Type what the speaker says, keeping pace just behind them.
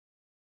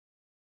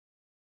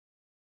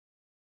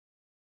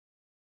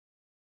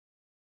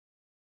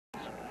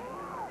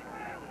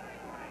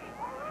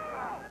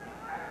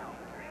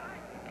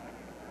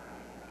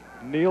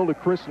Neal to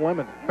Chris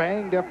Lemon.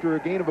 Banged after a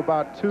gain of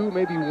about 2,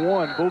 maybe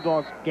 1.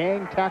 Bulldogs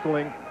gang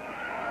tackling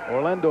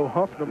Orlando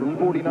Huff, number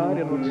 49,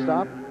 in on the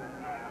stop.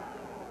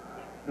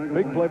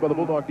 Big play by the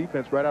Bulldog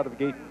defense right out of the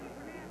gate.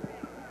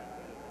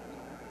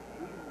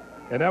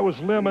 And that was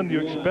Lemon. You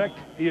expect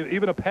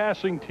even a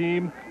passing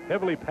team,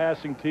 heavily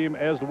passing team,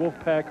 as the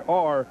Wolfpack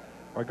are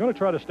going to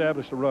try to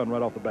establish the run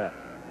right off the bat.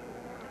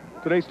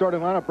 Today's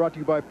starting lineup brought to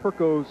you by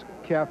Perco's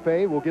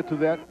Cafe. We'll get to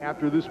that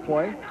after this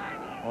play.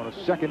 On a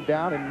 2nd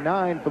down and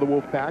 9 for the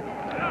Wolfpack.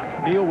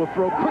 Neal will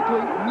throw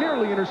quickly,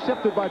 nearly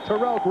intercepted by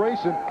Terrell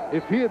Grayson.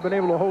 If he had been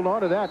able to hold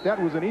on to that, that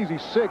was an easy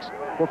 6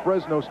 for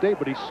Fresno State,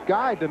 but he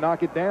skied to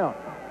knock it down.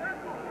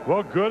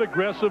 Well, good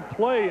aggressive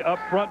play up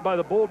front by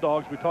the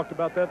Bulldogs. We talked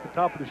about that at the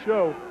top of the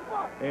show.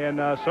 And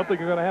something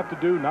you're going to have to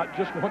do, not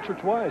just once or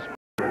twice.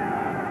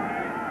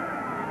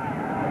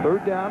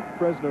 3rd down,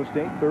 Fresno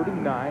State,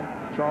 39.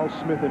 Charles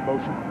Smith in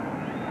motion.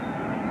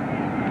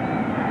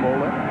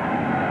 Bowler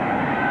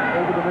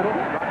over the middle.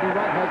 Rodney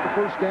Wright has the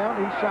 1st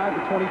down inside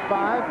the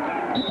 25.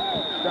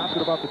 Stops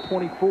at about the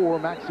 24.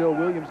 Maxwell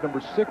Williams, number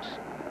 6,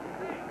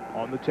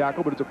 on the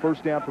tackle, but it's a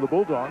 1st down for the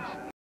Bulldogs.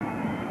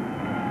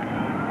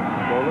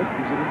 Bowler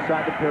gives it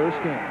inside the Paris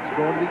Gaines.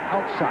 Going to the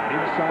outside,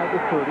 inside the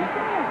 30.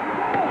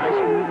 Nice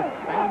move and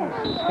bangs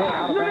his head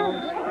out of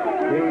bounds.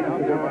 Taken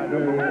out there by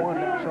number 1,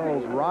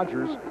 Charles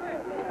Rogers,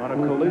 on a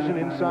collision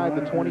inside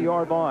the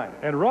 20-yard line.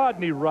 And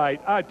Rodney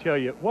Wright, I tell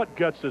you, what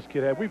guts this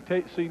kid had. We've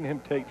seen him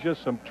take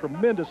just some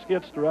tremendous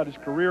hits throughout his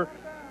career.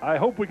 I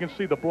hope we can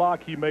see the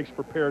block he makes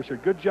for Paris here.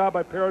 Good job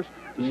by Paris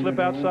to slip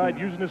outside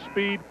using his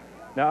speed.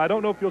 Now, I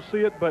don't know if you'll see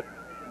it, but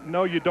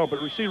no, you don't.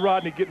 But we see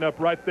Rodney getting up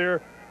right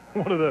there.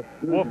 One of the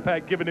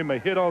Wolfpack giving him a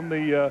hit on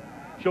the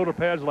shoulder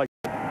pads like.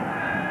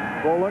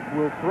 Bullock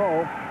will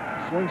throw.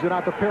 Swings it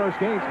out to Paris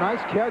Gaines.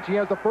 Nice catch. He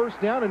has the 1st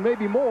down and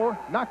maybe more.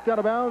 Knocked out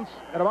of bounds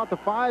at about the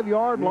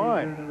 5-yard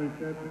line.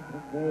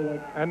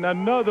 And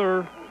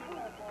another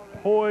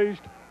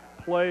poised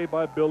play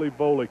by Billy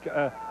Bolick.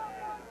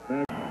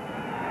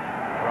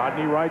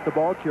 Rodney Wright, the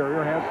ball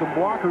carrier, has some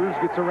blockers.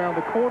 Gets around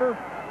the corner.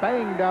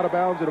 Banged out of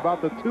bounds at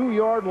about the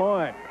 2-yard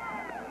line.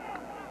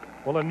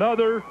 Well,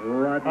 another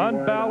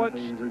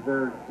unbalanced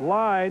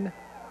line.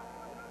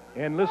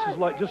 And this is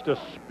like just a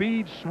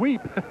speed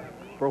sweep,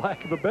 for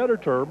lack of a better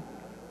term,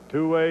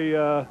 to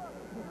a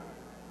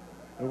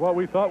what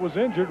we thought was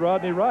injured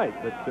Rodney Wright.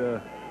 But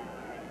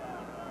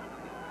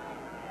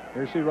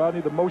here you see Rodney,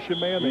 the motion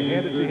man. They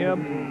hand it to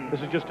him. This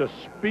is just a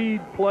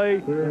speed play.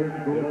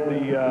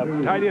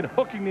 The tight end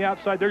hooking the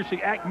outside. There you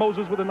see Ack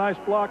Moses with a nice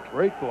block.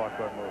 Great block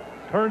by Moses.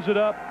 Turns it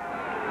up.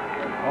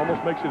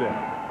 Almost makes it in.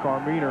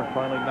 Carminer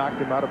finally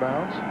knocked him out of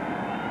bounds.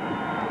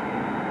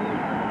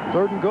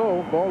 3rd and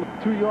goal. Ball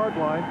at the 2-yard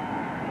line.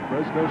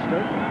 Fresno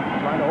State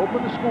trying to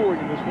open the scoring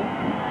in this one.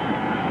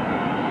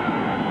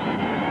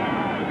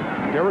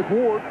 Derek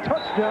Ward,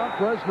 touchdown,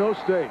 Fresno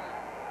State.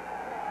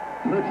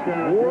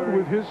 Ward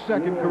with his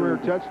 2nd career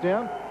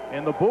touchdown,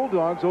 and the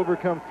Bulldogs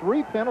overcome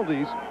 3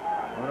 penalties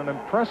on an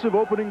impressive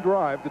opening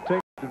drive to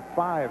take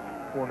 5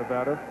 for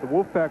Nevada. The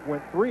Wolfpack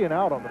went 3 and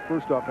out on the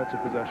 1st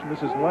offensive possession.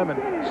 This is Lemon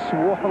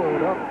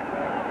swallowed up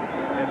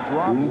and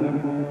dropped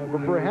for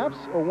perhaps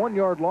a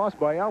 1-yard loss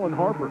by Alan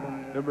Harper.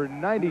 Number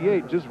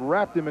 98 just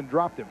wrapped him and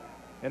dropped him.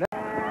 And a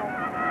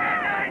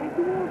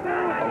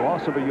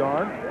loss of a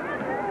yard.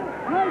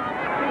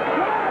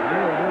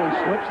 Nearly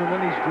slips and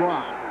then he's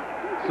dropped.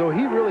 So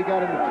he really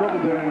got into trouble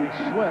there when he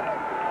slipped.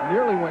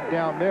 Nearly went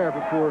down there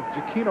before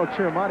Giacchino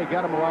Chiramani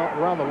got him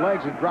around the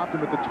legs and dropped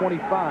him at the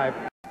 25.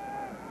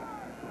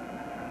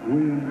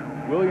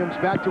 Williams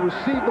back to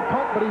receive the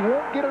punt, but he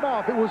won't get it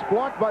off. It was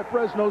blocked by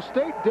Fresno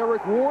State.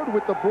 Derek Ward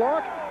with the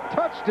block.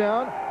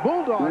 Touchdown.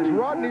 Bulldogs.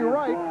 Rodney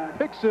Wright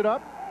picks it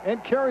up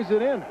and carries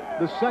it in.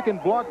 The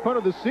 2nd block punt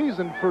of the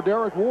season for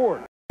Derek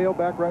Ward.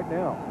 Back right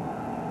now.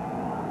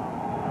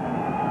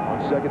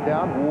 On 2nd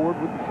down, Ward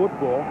with the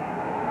football.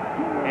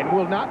 And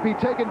will not be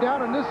taken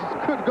down, and this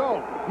could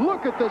go.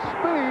 Look at the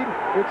speed.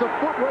 It's a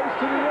foot race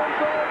to the end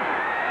zone.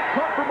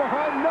 Caught from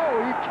behind.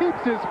 No, he keeps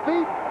his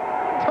feet.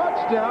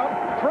 Touchdown,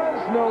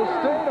 Fresno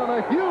State on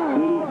a huge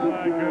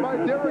run by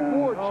Derek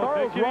Ward.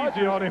 Charles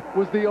Rogers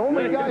was the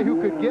only guy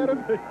who could get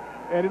him,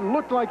 and it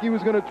looked like he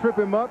was going to trip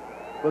him up,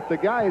 but the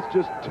guy is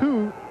just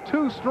too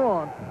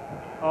strong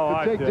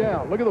to take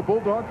down. Look at the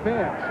Bulldog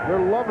fans.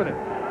 They're loving it.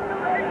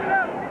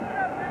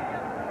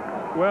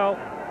 Well,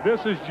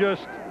 this is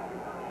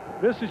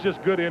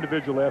just good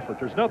individual effort.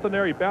 There's nothing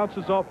there. He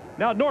bounces off.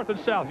 Now north and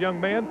south, young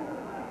man.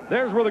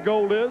 There's where the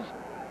goal is.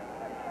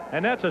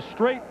 And that's a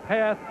straight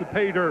path to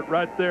pay dirt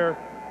right there.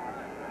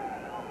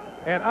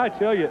 And I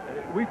tell you,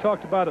 we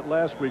talked about it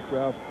last week,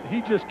 Ralph.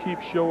 He just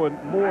keeps showing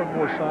more and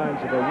more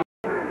signs of a...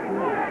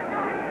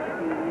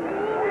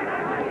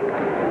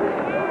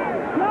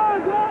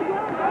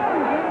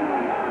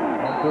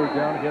 On 3rd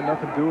down, again,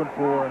 nothing doing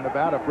for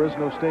Nevada.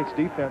 Fresno State's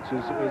defense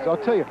is I'll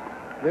tell you,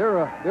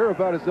 they're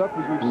about as up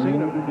as we've seen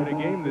them in a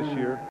game this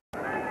year.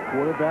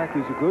 Quarterback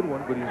is a good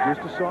one, but he's just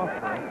a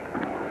sophomore.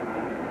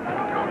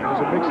 There's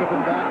a mix-up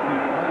in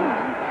backfield.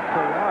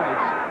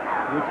 Collides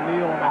with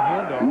Neal on the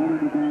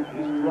handoff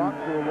is dropped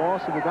for a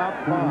loss of about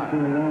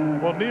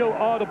 5. Well, Neal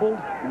audibled.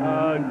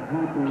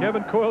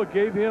 Kevin Coyle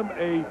gave him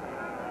a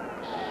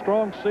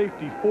strong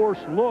safety force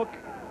look,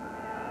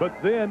 but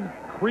then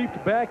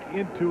creeped back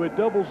into a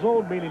double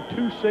zone, meaning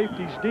 2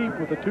 safeties deep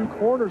with the 2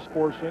 corners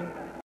forcing.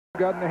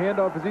 Gotten the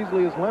handoff as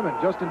easily as Lemon.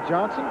 Justin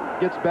Johnson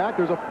gets back.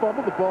 There's a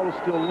fumble. The ball is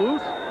still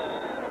loose.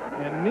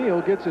 And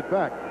Neal gets it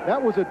back.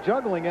 That was a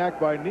juggling act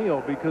by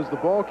Neal because the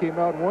ball came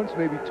out once,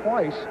 maybe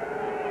twice,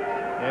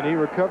 and he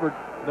recovered.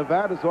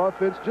 Nevada's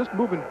offense just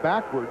moving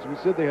backwards. We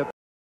said they had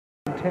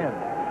 10.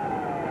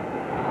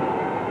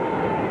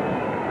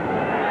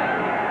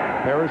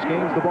 Paris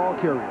gains the ball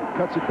carrier,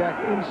 cuts it back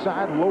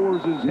inside,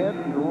 lowers his head,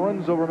 and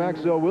runs over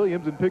Maxwell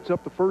Williams and picks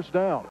up the first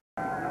down.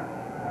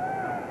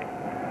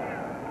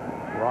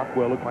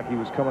 Rockwell looked like he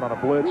was coming on a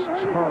blitz.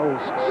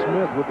 Charles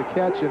Smith with the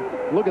catch,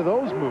 and look at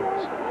those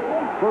moves.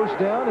 First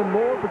down and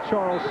more for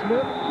Charles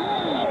Smith.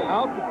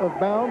 Out of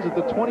bounds at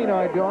the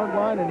 29-yard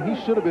line, and he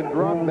should have been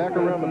dropped back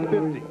around the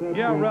 50.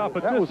 Yeah, Ralph,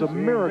 but that was a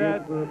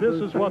miracle.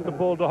 This is what the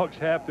Bulldogs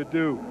have to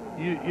do.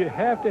 You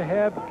have to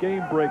have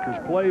game breakers,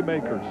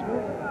 playmakers.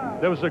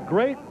 There was a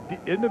great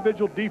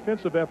individual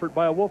defensive effort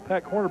by a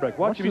Wolfpack cornerback.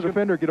 Watch the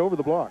defender get over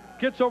the block.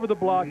 Gets over the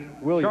block.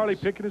 Williams. Charlie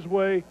picking his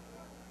way.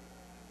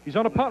 He's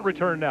on a punt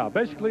return now.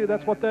 Basically,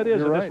 that's what that is.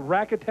 You're and right. This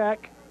rack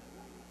attack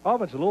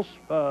offense, a little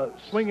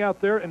swing out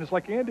there, and it's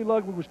like Andy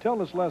Ludwig was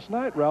telling us last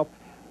night, Ralph,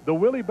 the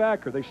Willie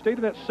backer, they stayed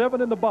in that 7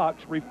 in the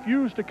box,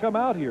 refused to come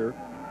out here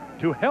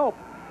to help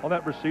on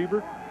that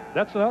receiver.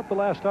 That's not the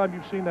last time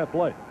you've seen that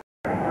play.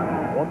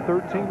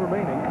 1:13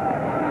 remaining.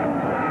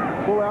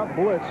 Full out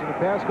blitz, and the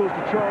pass goes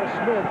to Charles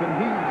Smith, and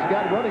he's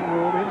got running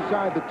room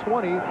inside the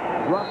 20,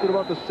 dropped it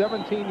about the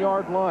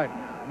 17-yard line.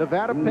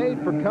 Nevada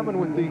paid for coming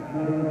with the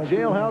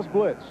jailhouse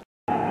blitz.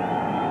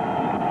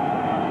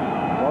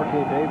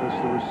 Marquez Davis,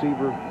 the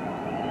receiver,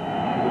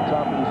 to the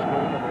top of the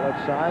screen on the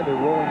left side. They're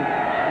rolling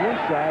the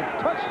inside.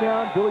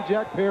 Touchdown, Billy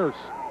Jack Pierce.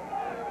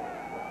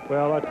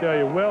 Well, I tell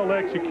you,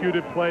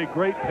 well-executed play,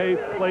 great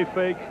play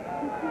fake.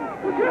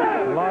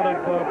 A lot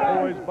of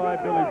poise by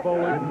Billy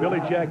Foley. Billy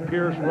Jack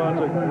Pierce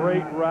runs a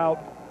great route.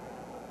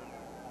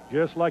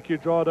 Just like you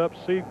draw it up.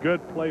 See,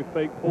 good play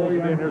fake, pulls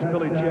it in. There's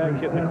Billy Jack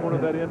hitting the corner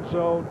of that end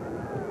zone.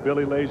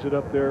 Billy lays it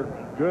up there.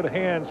 Good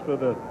hands for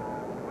the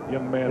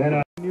young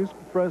man. Continues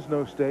for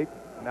Fresno State.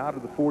 Now to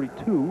the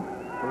 42.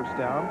 First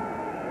down.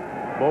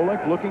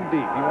 Bolek looking deep.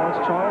 He wants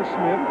Charles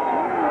Smith.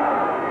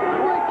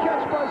 Great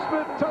catch by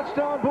Smith.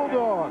 Touchdown,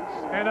 Bulldogs.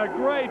 And a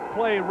great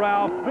play,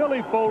 Ralph.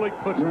 Billy Foley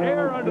puts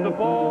air under the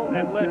ball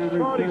and lets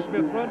Charlie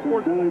Smith run for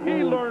it.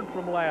 He learned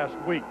from last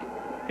week.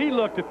 He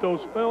looked at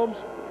those films.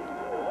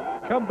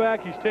 Come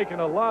back. He's taken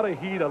a lot of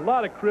heat, a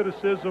lot of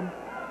criticism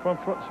from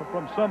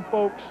some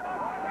folks.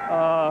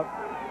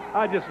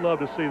 I just love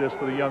to see this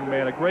for the young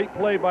man. A great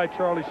play by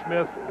Charlie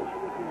Smith.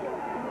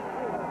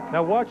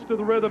 Now watch to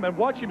the rhythm and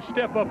watch him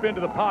step up into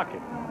the pocket.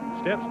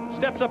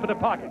 Steps up in the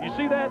pocket. You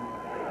see that?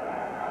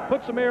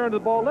 Put some air into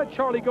the ball. Let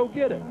Charlie go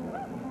get it.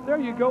 There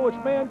you go. It's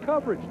man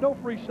coverage. No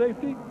free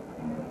safety.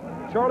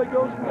 Charlie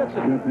goes and gets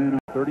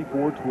it.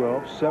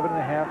 34-12.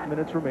 7.5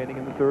 minutes remaining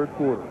in the third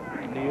quarter.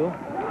 Neal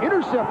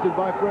intercepted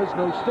by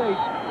Fresno State,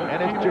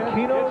 and it's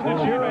Giacchino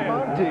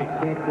Giramonti.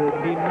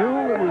 He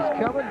knew it was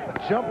coming,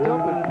 jumped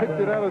up and picked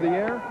it out of the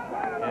air,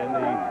 and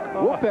the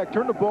Wolfpack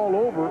turned the ball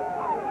over.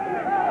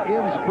 It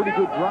was a pretty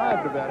good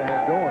drive Nevada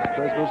had going.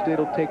 Fresno State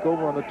will take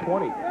over on the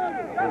 20.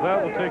 Well,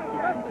 that will take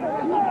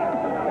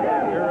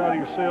air out of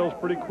your sails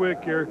pretty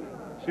quick here.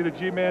 See the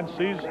G-man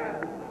sees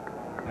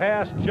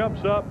pass,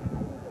 jumps up,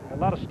 a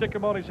lot of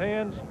stickum on his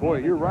hands. Boy,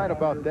 you're right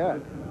about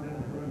that.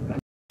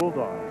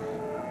 Bulldogs.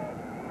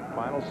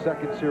 Final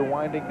seconds here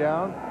winding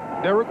down.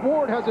 Derek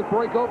Ward has it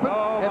break open,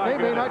 and they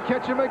may not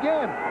catch him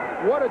again.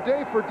 What a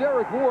day for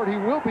Derek Ward. He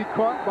will be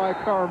caught by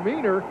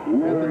Carminer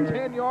at the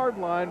 10-yard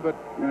line, but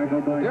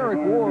Derek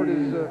Ward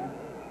has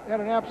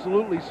had an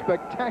absolutely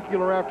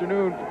spectacular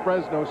afternoon for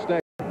Fresno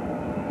State.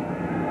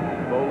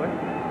 Bowling,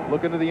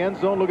 looking to the end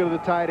zone, looking at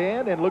the tight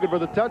end, and looking for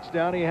the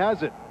touchdown. He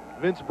has it.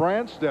 Vince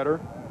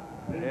Brandstetter,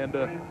 and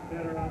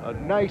a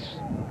nice,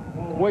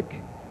 quick,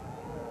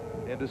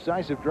 and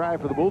decisive drive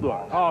for the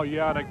Bulldogs. Oh,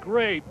 yeah, and a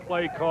great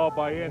play call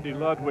by Andy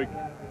Ludwig.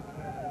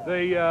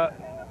 They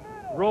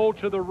rolled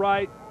to the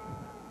right,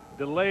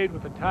 delayed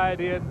with the tight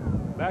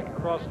end, back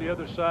across the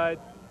other side.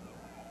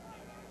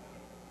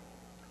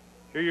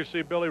 Here you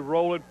see Billy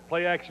rolling,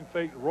 play action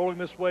fake, rolling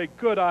this way,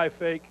 good eye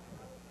fake.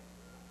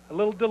 A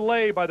little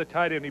delay by the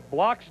tight end. He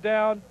blocks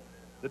down.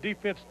 The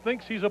defense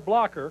thinks he's a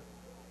blocker.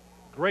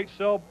 Great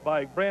sell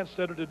by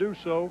Brandstetter to do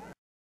so.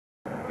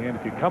 And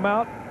if you come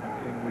out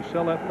and we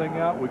sell that thing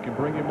out, we can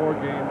bring you more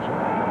games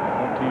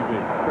on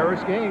TV.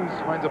 Paris Gaines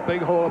finds a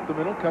big hole up the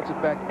middle, cuts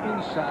it back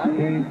inside,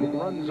 and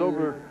runs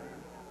over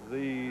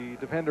the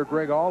defender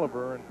Greg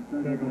Oliver.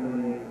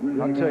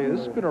 And I'll tell you,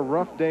 this has been a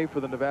rough day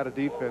for the Nevada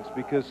defense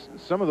because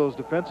some of those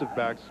defensive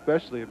backs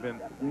especially have been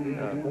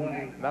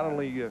not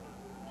only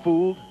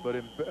fooled but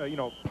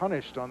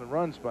punished on the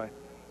runs by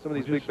some of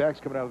these big backs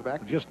coming out of the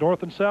back. Just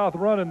north and south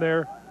running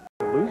there.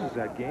 Loses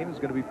that game is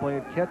going to be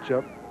playing catch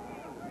up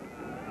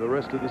the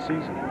rest of the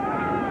season.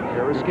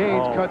 Harris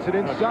Gaines cuts it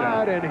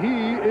inside, and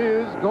he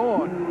is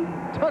gone.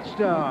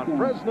 Touchdown,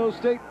 Fresno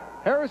State,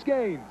 Harris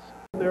Gaines.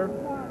 They're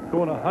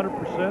going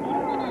 100%,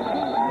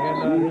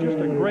 and just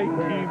a great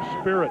team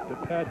spirit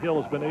that Pat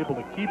Hill has been able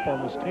to keep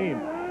on this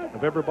team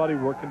of everybody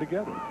working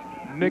together.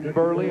 Nick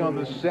Burley on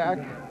the sack,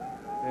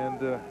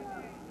 and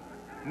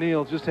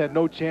Neal just had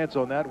no chance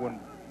on that when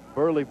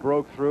Burley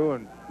broke through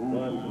and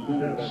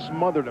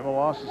smothered him. A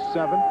loss of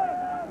 7.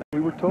 We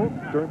were told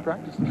during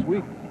practice this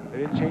week they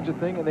didn't change a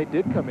thing, and they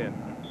did come in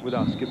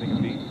without skipping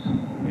a beat.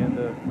 And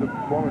the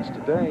performance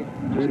today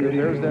just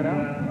bears that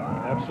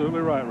out.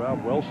 Absolutely right,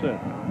 Rob. Well said.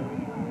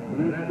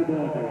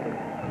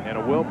 And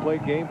a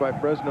well-played game by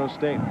Fresno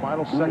State.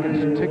 Final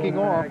seconds ticking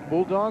off.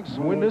 Bulldogs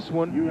win this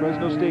one.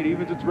 Fresno State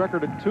evens its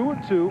record at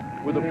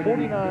 2-2 with a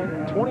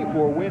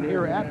 49-24 win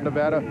here at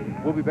Nevada.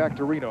 We'll be back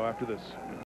to Reno after this.